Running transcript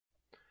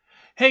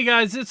Hey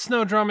guys, it's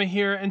Snowdrama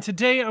here, and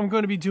today I'm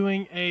going to be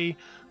doing a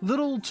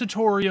little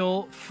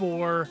tutorial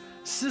for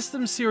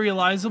system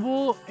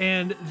serializable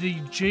and the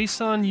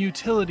JSON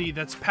utility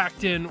that's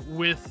packed in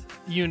with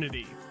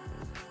Unity.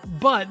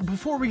 But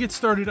before we get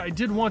started, I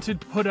did want to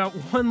put out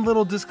one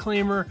little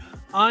disclaimer.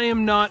 I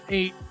am not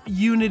a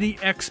Unity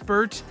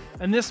expert,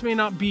 and this may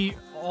not be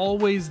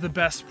always the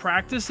best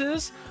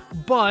practices,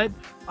 but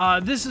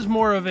this is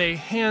more of a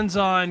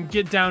hands-on,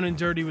 get down and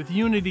dirty with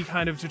Unity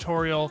kind of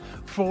tutorial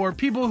for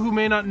people who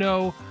may not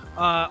know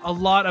a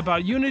lot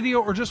about Unity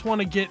or just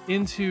want to get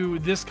into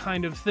this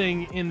kind of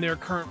thing in their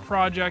current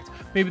project.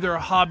 Maybe they're a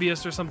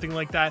hobbyist or something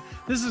like that.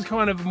 This is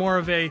kind of more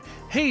of a,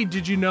 hey,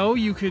 did you know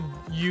you could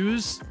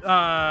use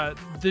the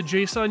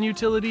JSON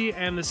utility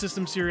and the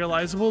system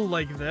serializable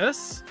like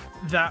this?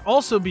 That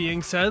also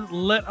being said,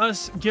 let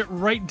us get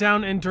right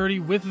down and dirty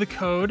with the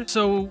code.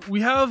 So we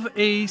have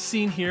a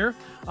scene here.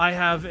 I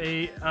have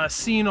a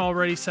scene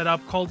already set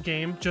up called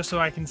game, just so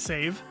I can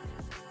save.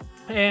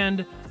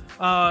 And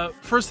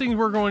first thing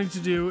we're going to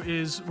do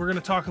is we're going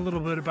to talk a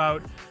little bit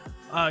about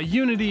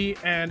Unity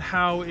and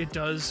how it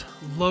does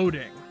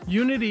loading.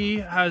 Unity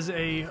has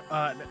a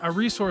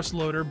resource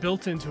loader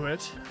built into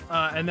it,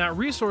 and that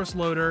resource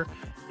loader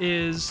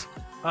is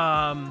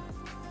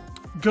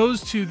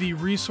goes to the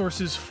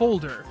resources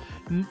folder.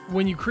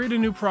 When you create a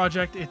new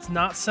project, it's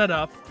not set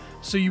up,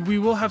 so we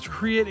will have to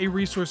create a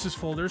resources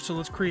folder. So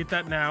let's create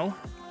that now.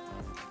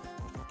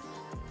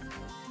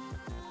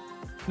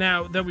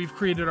 Now that we've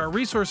created our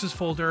resources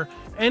folder,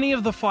 any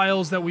of the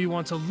files that we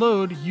want to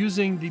load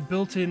using the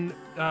built-in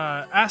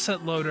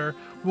asset loader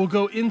will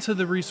go into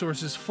the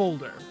resources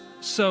folder.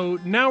 So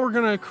now we're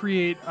going to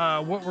create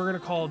what we're going to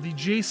call the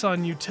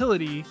JSON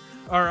utility,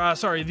 or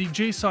the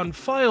JSON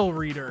file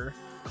reader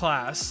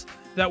class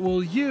that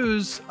will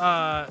use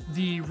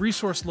the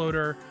resource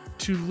loader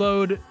to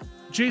load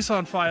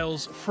JSON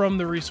files from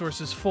the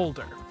resources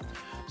folder.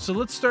 So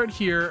let's start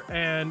here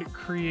and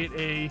create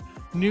a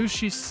new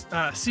C#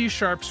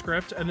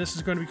 script, and this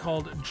is going to be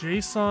called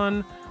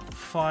JSON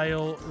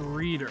file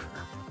reader.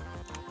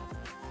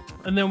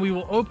 And then we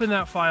will open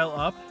that file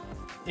up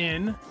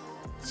in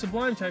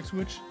Sublime Text,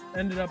 which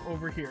ended up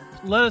over here.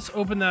 Let us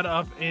open that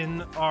up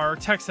in our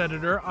text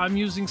editor. I'm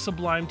using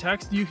Sublime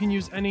Text. You can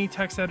use any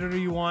text editor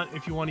you want.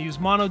 If you want to use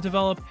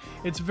MonoDevelop,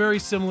 it's very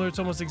similar. It's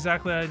almost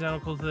exactly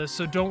identical to this,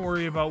 so don't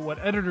worry about what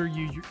editor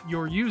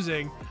you're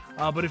using.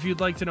 But if you'd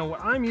like to know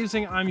what I'm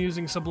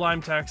using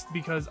Sublime Text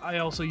because I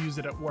also use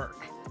it at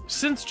work.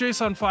 Since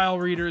JSON file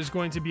reader is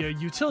going to be a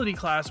utility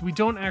class, we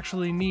don't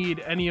actually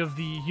need any of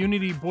the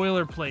Unity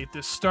boilerplate,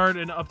 this start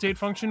and update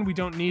function. We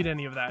don't need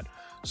any of that.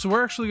 So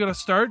we're actually going to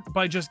start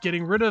by just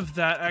getting rid of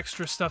that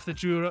extra stuff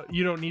that you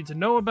don't need to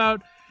know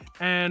about,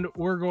 and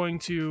we're going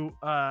to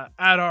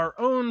add our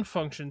own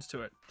functions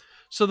to it.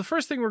 So the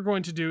first thing we're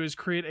going to do is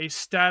create a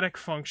static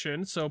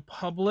function. So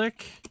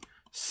public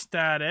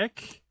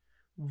static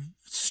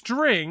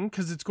string,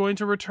 because it's going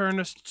to return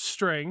a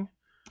string,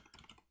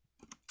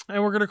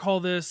 and we're going to call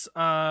this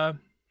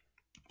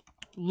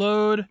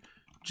load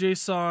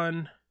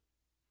JSON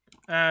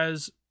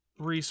as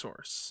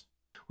resource,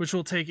 which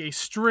will take a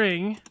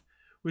string,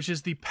 which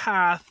is the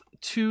path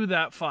to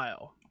that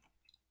file.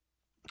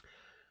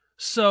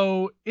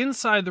 So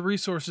inside the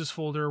resources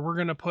folder, we're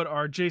going to put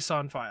our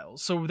JSON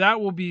files. So that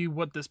will be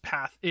what this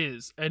path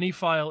is, any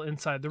file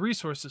inside the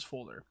resources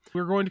folder.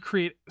 We're going to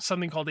create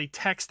something called a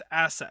text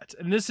asset.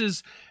 And this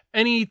is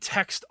any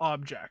text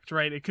object,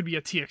 right? It could be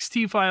a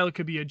TXT file, it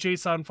could be a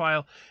JSON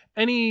file.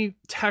 Any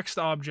text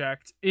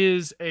object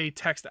is a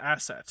text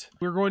asset.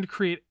 We're going to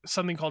create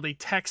something called a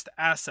text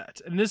asset.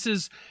 And this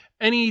is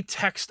any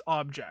text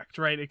object,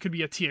 right? It could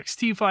be a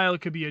TXT file,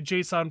 it could be a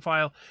JSON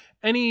file.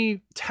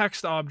 Any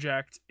text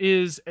object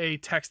is a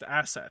text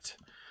asset.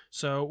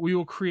 So we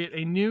will create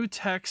a new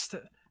text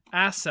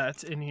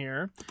asset in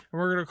here, and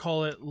we're going to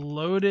call it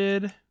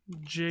loaded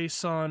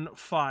JSON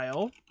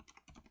file.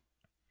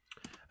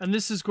 And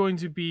this is going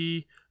to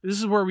be, this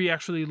is where we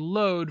actually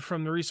load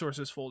from the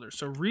resources folder.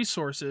 So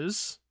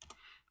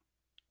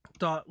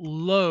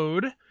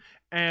resources.load,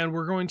 and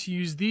we're going to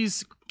use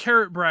these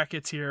caret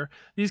brackets here.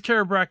 These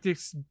caret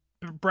brackets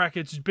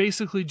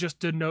basically just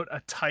denote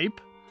a type.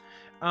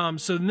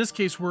 So in this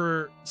case,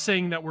 we're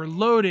saying that we're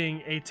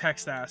loading a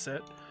text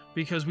asset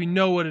because we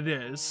know what it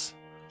is.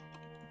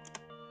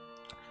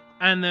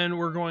 And then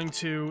we're going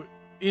to,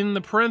 in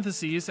the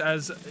parentheses,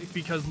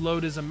 because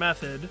load is a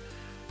method,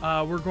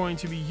 we're going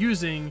to be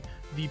using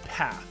the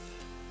path.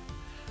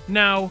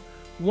 Now,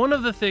 one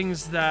of the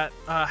things that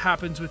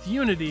happens with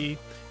Unity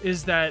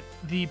is that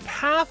the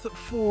path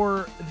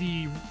for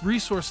the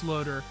resource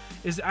loader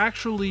is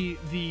actually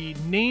the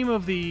name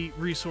of the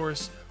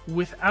resource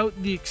without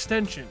the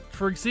extension.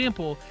 For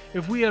example,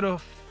 if we had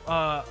a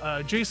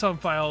JSON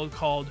file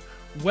called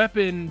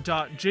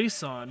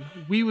weapon.json,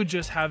 we would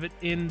just have it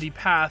in the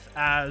path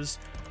as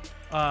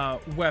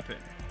weapon,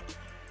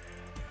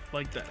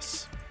 like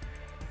this.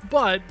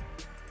 But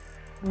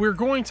we're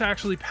going to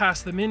actually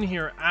pass them in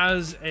here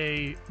as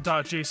a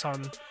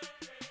 .json,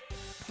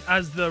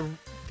 as the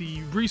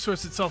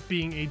resource itself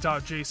being a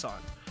 .json.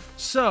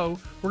 So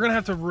we're going to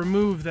have to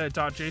remove that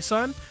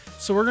 .json.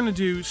 So we're going to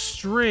do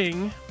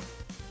string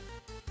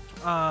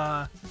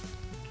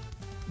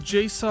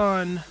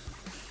JSON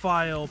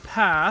file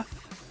path.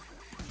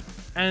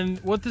 And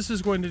what this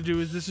is going to do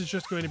is this is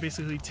just going to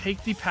basically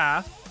take the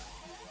path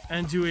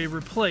and do a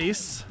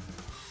replace.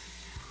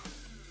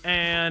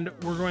 And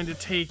we're going to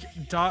take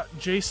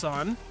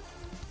 .json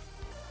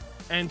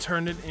and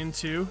turn it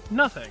into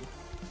nothing.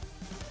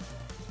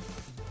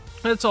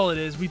 That's all it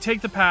is. We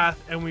take the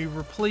path and we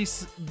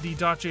replace the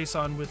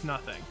 .json with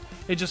nothing.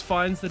 It just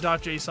finds the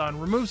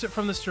 .json, removes it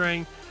from the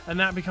string, and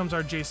that becomes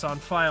our JSON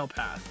file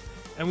path.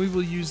 And we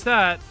will use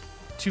that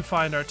to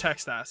find our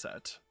text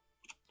asset.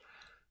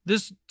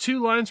 This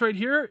 2 lines right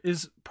here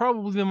is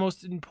probably the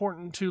most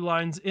important 2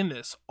 lines in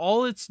this.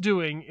 All it's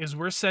doing is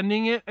we're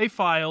sending it a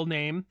file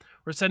name.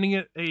 We're sending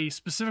it a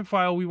specific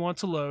file we want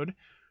to load.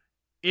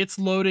 It's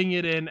loading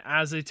it in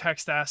as a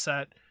text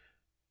asset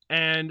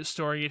and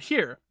storing it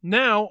here.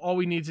 Now, all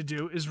we need to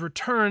do is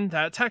return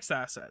that text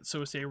asset. So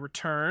we say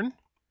return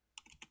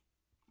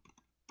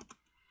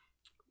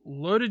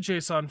loaded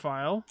JSON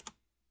file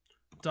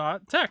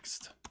dot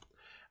text.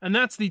 And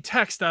that's the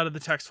text out of the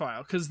text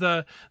file, because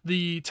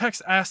the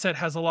text asset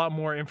has a lot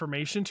more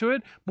information to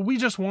it, but we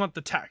just want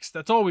the text.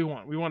 That's all we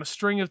want. We want a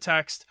string of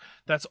text.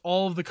 That's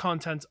all of the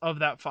content of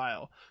that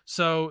file.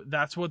 So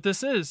that's what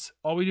this is.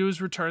 All we do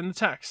is return the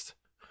text.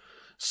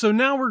 So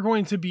now we're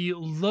going to be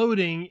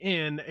loading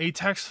in a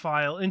text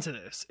file into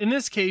this. In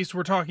this case,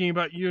 we're talking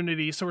about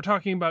Unity, so we're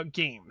talking about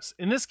games.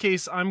 In this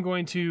case, I'm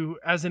going to,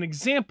 as an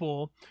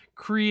example,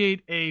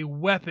 create a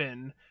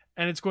weapon,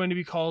 and it's going to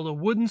be called a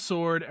wooden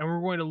sword, and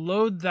we're going to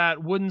load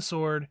that wooden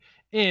sword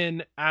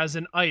in as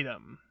an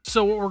item.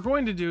 So what we're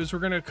going to do is we're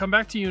going to come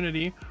back to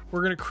Unity,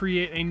 we're going to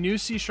create a new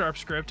C#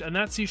 script, and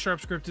that C#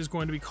 script is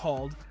going to be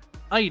called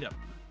item.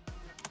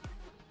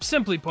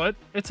 Simply put,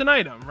 it's an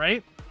item,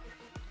 right?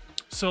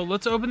 So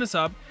let's open this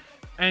up,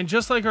 and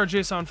just like our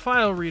JSON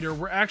file reader,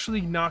 we're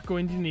actually not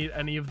going to need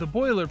any of the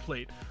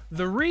boilerplate.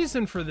 The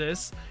reason for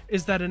this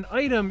is that an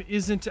item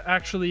isn't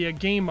actually a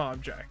game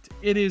object.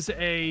 It is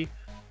a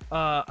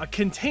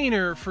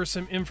container for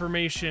some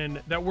information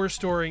that we're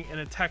storing in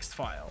a text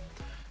file.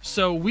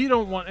 So we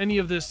don't want any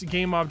of this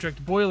game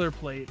object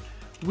boilerplate.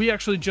 We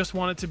actually just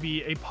want it to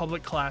be a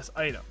public class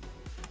item.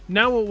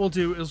 Now what we'll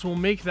do is we'll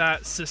make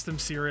that system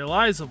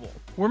serializable.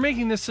 We're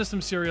making this system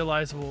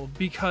serializable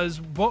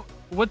because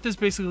what this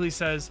basically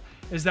says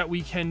is that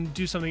we can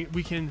do something,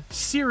 we can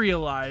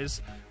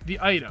serialize the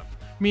item,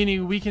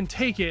 meaning we can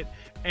take it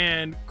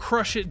and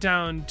crush it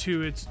down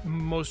to its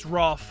most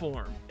raw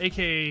form,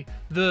 aka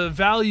the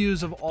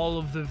values of all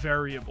of the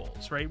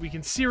variables, right? We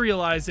can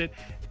serialize it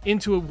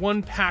into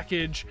one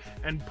package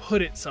and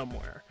put it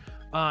somewhere.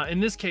 In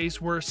this case,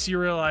 we're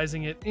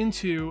serializing it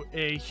into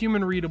a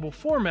human readable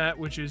format,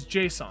 which is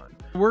JSON.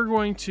 We're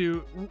going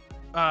to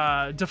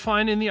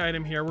define in the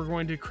item here, we're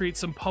going to create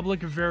some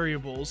public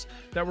variables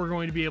that we're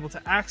going to be able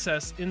to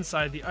access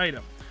inside the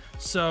item.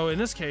 So in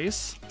this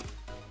case,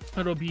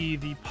 it'll be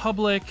the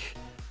public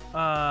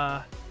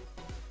item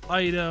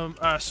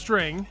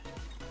string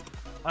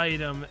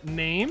item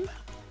name,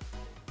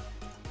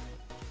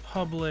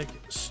 public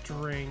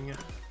string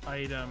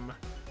item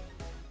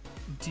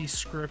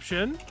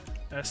description,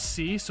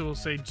 SC, so we'll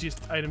say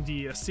just item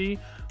DESC,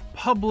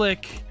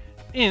 public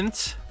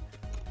int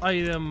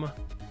item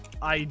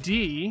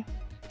ID.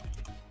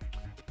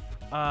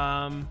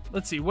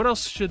 Let's see, what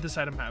else should this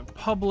item have?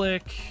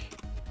 Public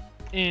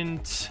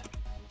int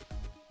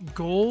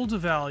gold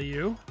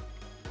value,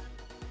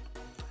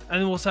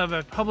 and then we'll have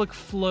a public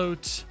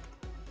float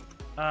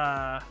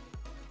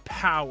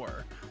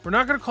power. We're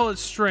not going to call it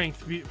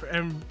strength,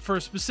 and for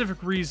a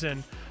specific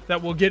reason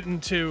that we'll get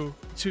into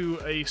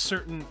a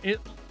certain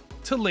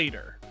to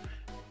later.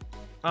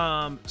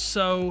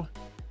 So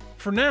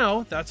for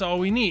now, that's all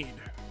we need.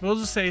 We'll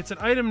just say it's an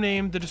item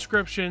name, the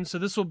description. So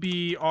this will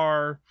be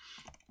our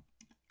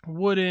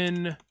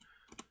wooden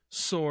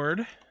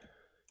sword.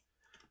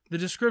 The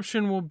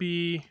description will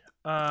be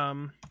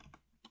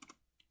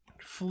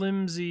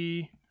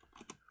flimsy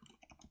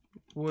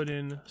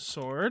wooden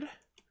sword.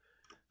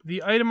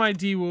 The item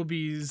ID will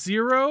be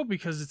 0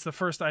 because it's the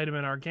first item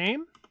in our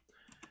game.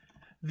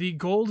 The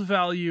gold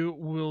value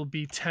will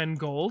be 10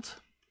 gold.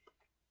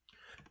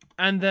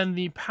 And then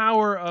the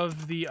power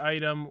of the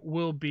item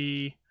will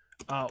be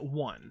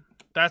 1.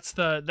 That's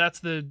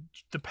the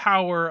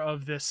power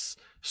of this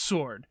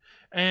sword.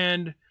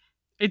 And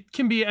it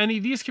can be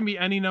these can be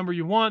any number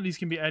you want. These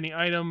can be any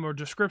item or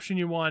description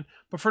you want.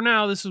 But for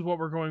now, this is what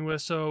we're going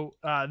with. So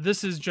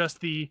this is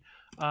just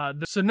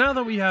so now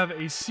that we have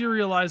a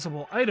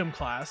serializable item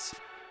class,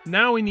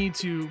 now we need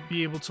to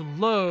be able to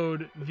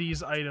load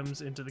these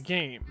items into the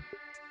game.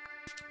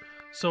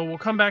 So we'll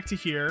come back to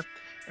here,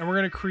 and we're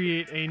going to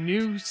create a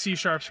new C#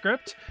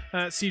 script.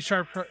 And that C#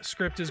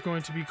 script is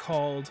going to be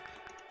called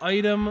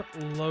item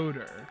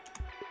loader.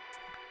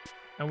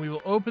 And we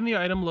will open the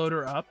item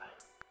loader up.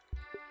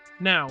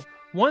 Now,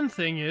 One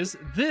thing is,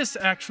 this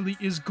actually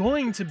is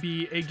going to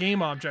be a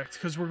game object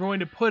because we're going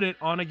to put it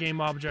on a game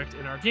object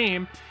in our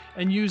game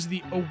and use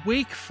the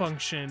awake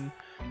function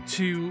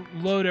to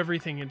load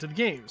everything into the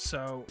game.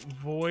 So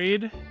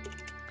void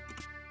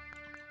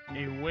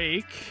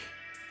awake.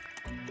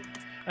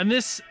 And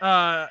this,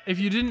 if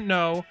you didn't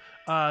know,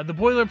 the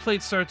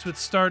boilerplate starts with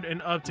start and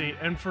update,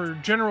 and for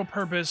general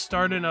purpose,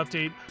 start and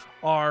update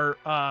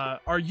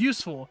are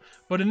useful.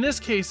 But in this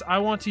case, I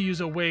want to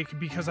use awake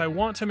because I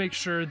want to make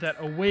sure that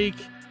awake,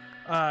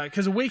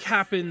 because awake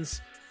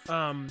happens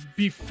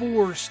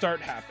before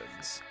start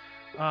happens.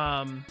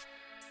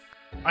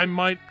 I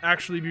might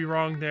actually be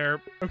wrong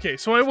there. Okay,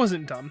 so I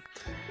wasn't dumb.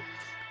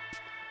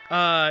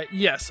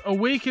 Yes,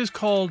 awake is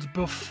called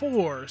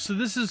before, so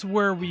this is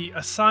where we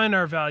assign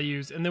our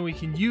values and then we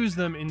can use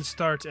them in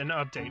start and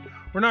update.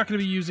 We're not going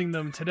to be using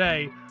them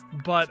today,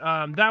 but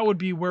that would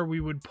be where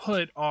we would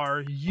put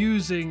our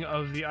using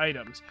of the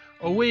items.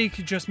 Awake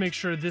just makes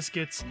sure this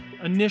gets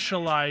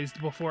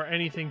initialized before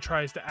anything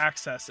tries to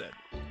access it.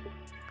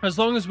 As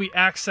long as we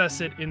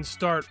access it in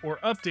start or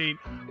update,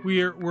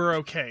 we're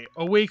okay.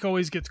 Awake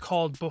always gets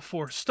called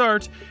before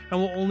start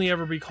and will only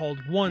ever be called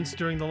once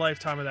during the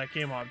lifetime of that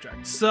game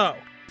object. So,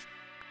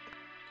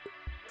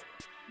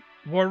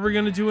 what are we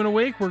going to do in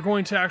awake? We're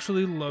going to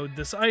actually load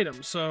this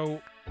item. So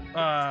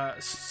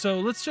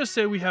let's just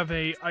say we have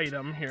a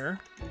item here.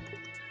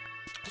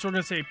 So we're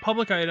going to say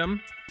public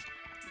item.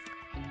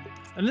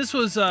 And this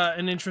was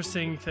an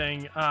interesting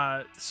thing.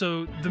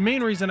 So the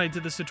main reason I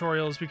did this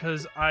tutorial is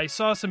because I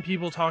saw some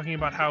people talking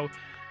about how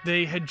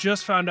they had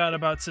just found out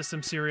about system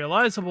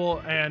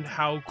serializable and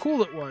how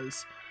cool it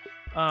was.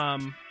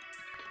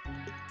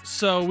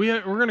 So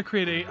we're going to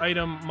create a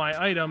item, my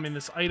item, in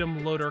this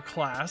item loader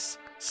class.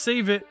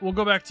 Save it. We'll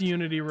go back to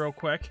Unity real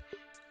quick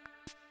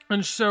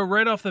and show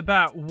right off the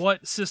bat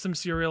what system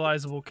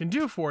serializable can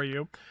do for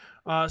you.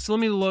 So let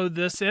me load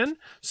this in.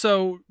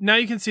 So now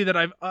you can see that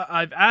I've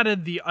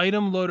added the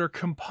item loader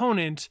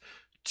component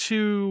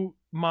to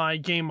my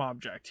game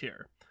object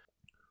here.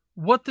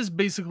 What this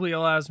basically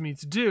allows me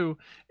to do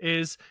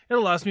is it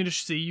allows me to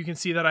see, you can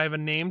see that I have a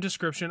name,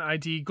 description,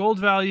 ID, gold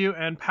value,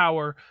 and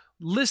power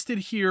listed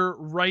here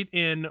right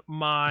in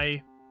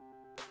my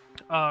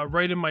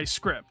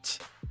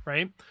script,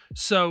 right?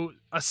 So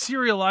a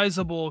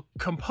serializable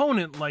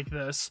component like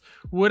this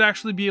would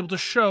actually be able to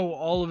show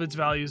all of its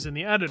values in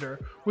the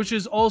editor, which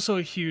is also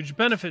a huge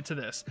benefit to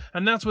this.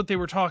 And that's what they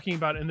were talking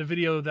about in the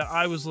video that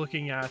I was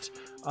looking at,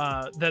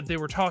 that they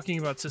were talking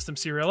about system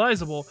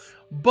serializable.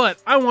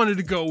 But I wanted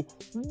to go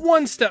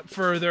one step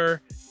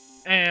further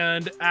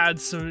and add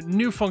some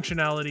new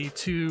functionality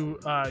to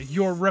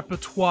your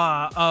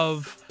repertoire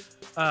of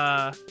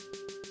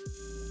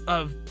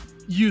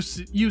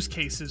use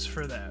cases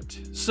for that.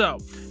 So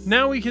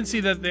now we can see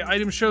that the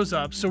item shows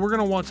up, so we're going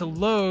to want to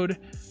load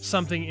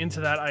something into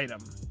that item.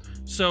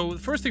 So the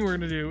first thing we're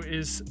going to do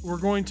is we're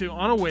going to,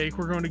 on awake,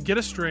 we're going to get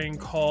a string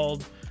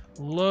called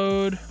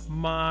load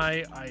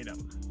my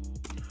item.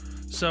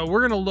 So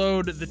we're going to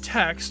load the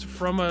text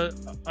from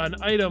an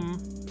item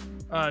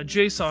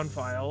JSON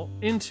file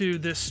into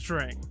this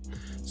string.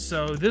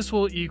 So this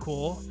will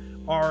equal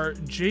our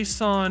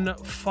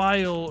JSON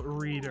file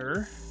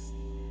reader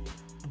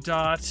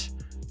dot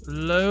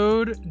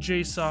load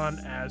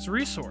JSON as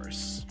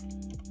resource,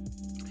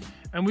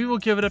 and we will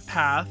give it a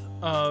path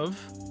of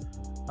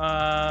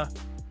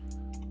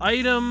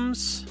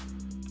items,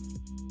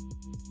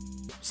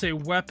 say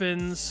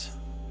weapons,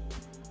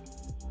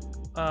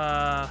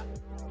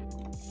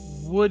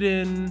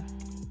 wooden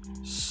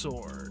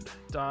sword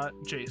dot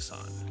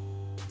JSON.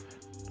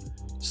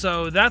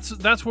 So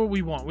that's what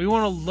we want. We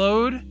want to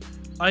load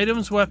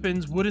items,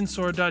 weapons, wooden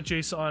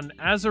sword.json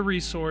as a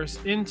resource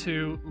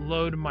into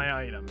load my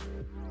item.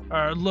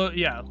 Or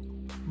yeah,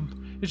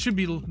 it should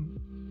be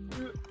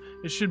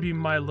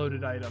my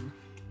loaded item.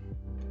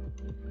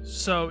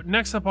 So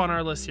next up on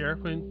our list here,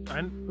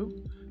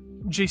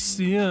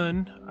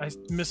 JSON, I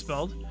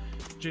misspelled,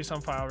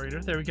 JSON file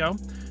reader. There we go.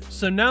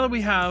 So now that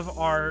we have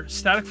our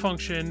static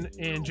function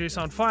in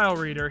JSON file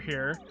reader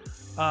here,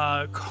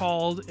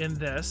 called in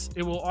this,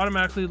 it will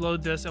automatically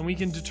load this, and we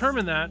can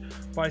determine that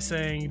by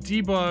saying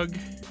debug.log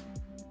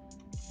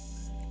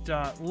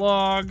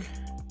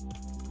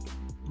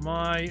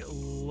my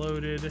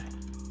loaded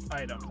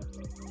item.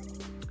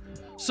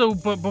 So,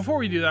 but before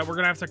we do that, we're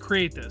gonna have to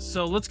create this.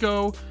 So let's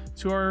go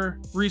to our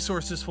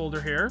resources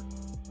folder here,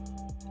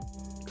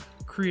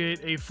 create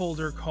a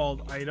folder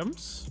called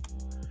items.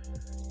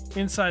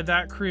 Inside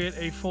that, create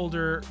a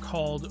folder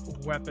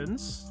called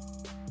weapons.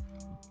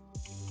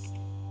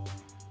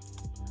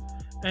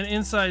 And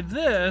inside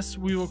this,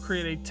 we will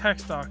create a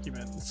text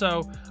document.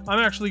 So I'm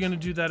actually going to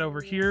do that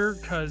over here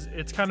because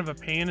it's kind of a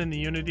pain in the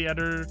Unity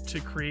editor to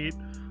create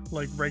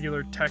like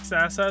regular text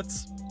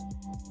assets.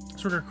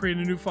 So we're going to create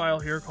a new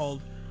file here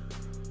called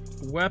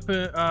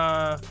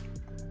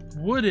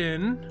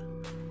wooden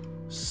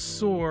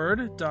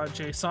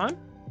sword.json.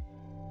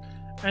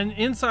 And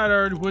inside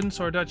our wooden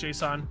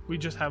sword.json, we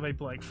just have a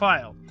blank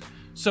file.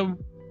 So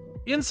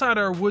inside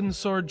our wooden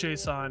sword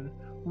JSON,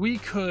 we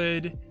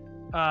could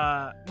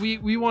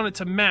we want it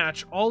to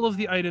match all of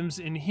the items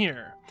in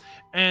here.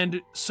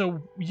 And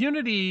so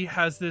Unity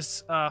has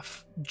this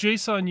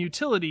JSON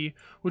utility,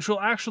 which will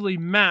actually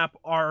map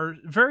our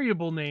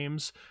variable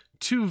names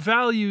to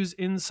values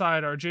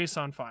inside our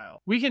JSON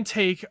file. We can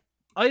take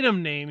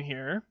item name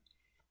here,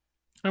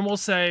 and we'll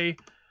say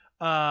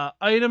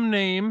item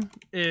name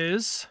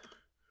is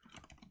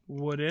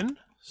wooden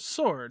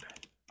sword.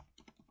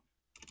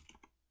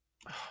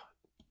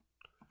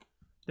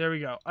 There we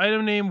go.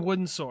 Item name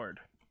wooden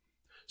sword.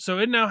 So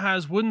it now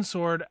has wooden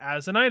sword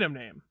as an item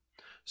name.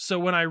 So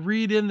when I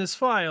read in this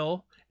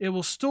file, it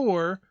will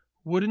store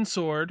wooden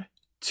sword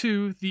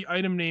to the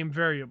item name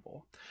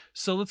variable.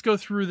 So let's go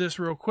through this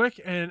real quick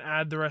and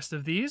add the rest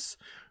of these.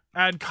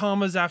 Add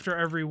commas after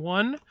every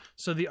one.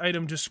 So the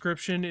item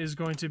description is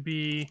going to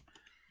be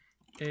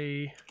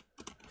a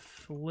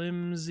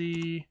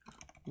flimsy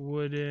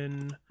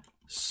wooden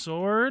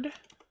sword.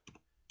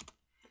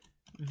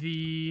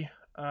 The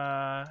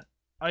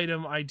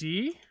item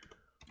ID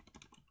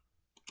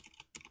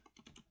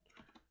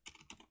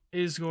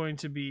is going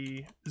to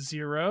be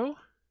 0.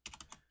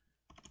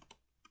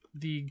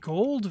 The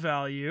gold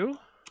value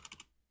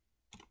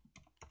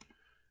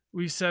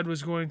we said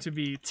was going to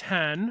be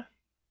 10.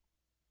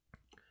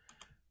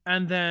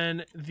 And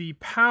then the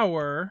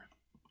power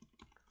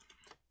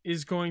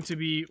is going to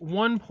be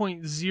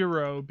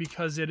 1.0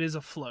 because it is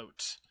a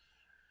float.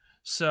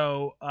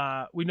 So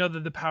we know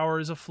that the power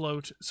is a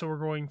float, so we're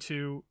going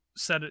to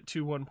set it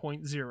to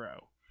 1.0.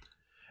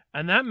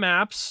 And that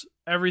maps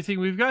everything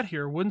we've got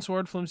here. Wooden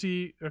sword,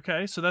 flimsy,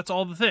 okay, so that's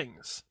all the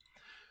things.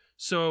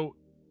 So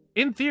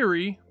in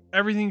theory,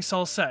 everything's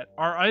all set.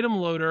 Our item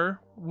loader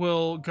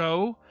will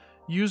go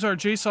use our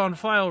JSON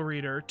file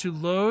reader to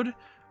load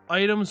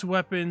items,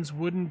 weapons,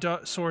 wooden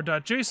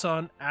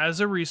sword.json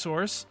as a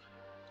resource,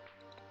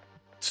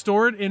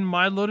 store it in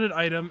my loaded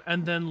item,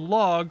 and then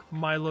log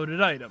my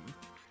loaded item.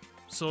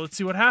 So let's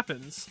see what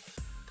happens.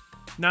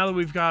 Now that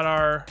we've got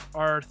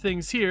our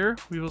things here,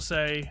 we will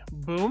say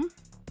boom.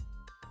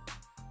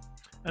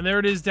 And there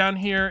it is down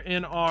here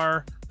in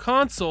our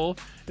console.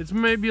 It's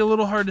maybe a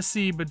little hard to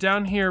see, but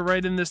down here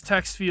right in this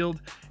text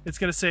field, it's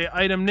going to say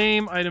item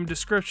name, item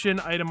description,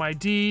 item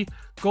ID,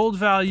 gold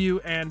value,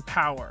 and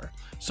power.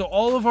 So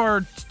all of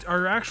our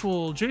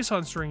actual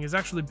JSON string is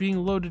actually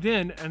being loaded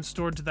in and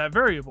stored to that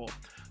variable.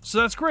 So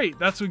that's great.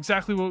 That's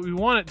exactly what we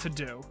want it to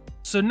do.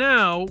 So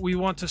now we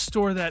want to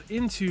store that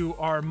into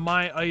our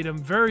my item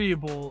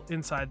variable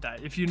inside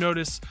that. If you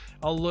notice,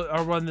 I'll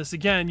run this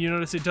again, you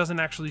notice it doesn't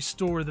actually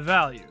store the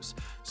values.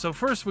 So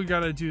first we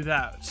gotta do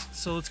that.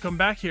 So let's come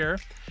back here,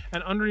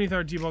 and underneath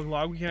our debug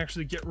log, we can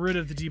actually get rid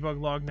of the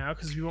debug log now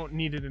because we won't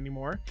need it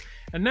anymore.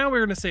 And now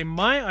we're gonna say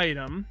my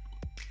item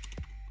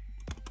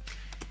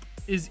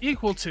is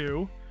equal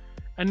to,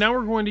 and now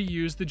we're going to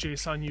use the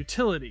JSON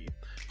utility.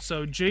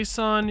 So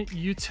JSON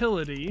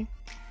utility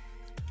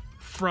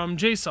from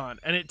JSON,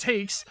 and it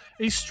takes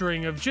a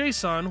string of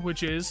JSON,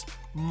 which is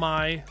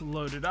my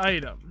loaded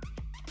item.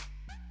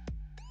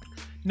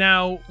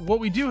 Now, what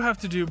we do have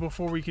to do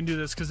before we can do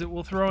this, because it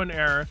will throw an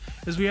error,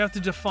 is we have to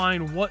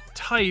define what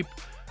type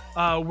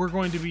we're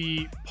going to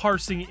be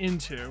parsing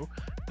into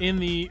in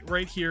the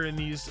right here in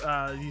these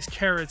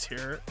carets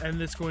here, and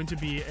it's going to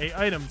be a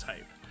item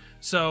type.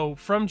 So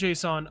from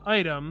JSON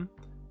item,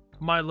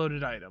 my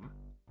loaded item.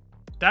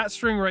 That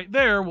string right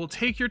there will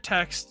take your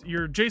text,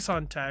 your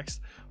JSON text,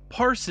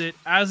 parse it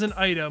as an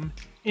item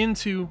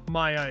into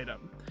my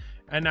item.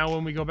 And now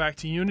when we go back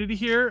to Unity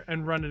here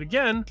and run it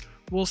again,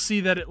 we'll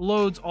see that it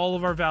loads all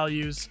of our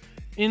values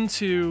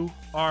into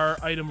our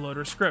item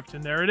loader script.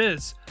 And there it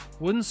is.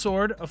 Wooden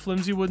sword, a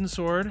flimsy wooden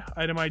sword,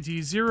 item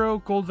ID 0,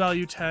 gold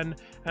value 10,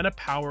 and a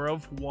power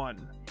of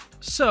 1.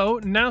 So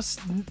now,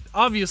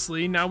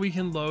 obviously, now we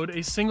can load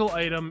a single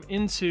item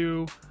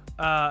into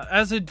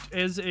as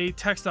a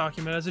text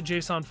document, as a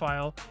JSON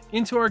file,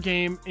 into our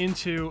game,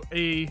 into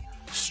a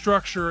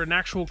structure, an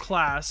actual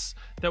class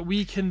that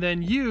we can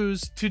then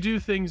use to do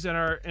things in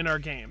our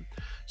game.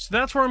 So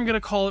that's where I'm going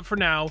to call it for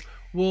now.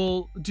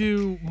 We'll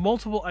do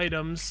multiple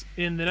items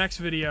in the next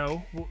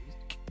video. We'll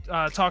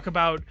talk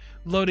about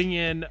loading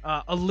in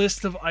a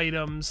list of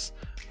items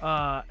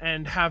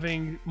and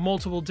having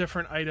multiple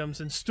different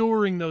items and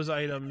storing those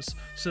items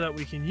so that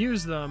we can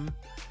use them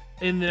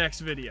in the next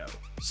video.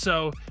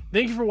 So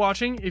thank you for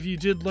watching. If you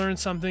did learn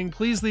something,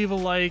 please leave a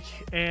like,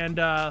 and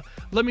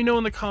let me know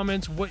in the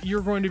comments what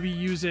you're going to be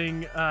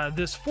using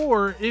this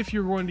for, if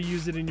you're going to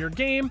use it in your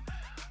game.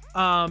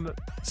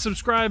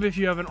 Subscribe if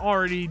you haven't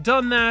already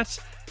done that,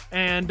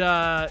 and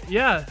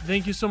yeah,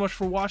 thank you so much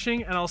for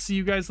watching, and I'll see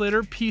you guys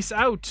later. Peace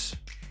out.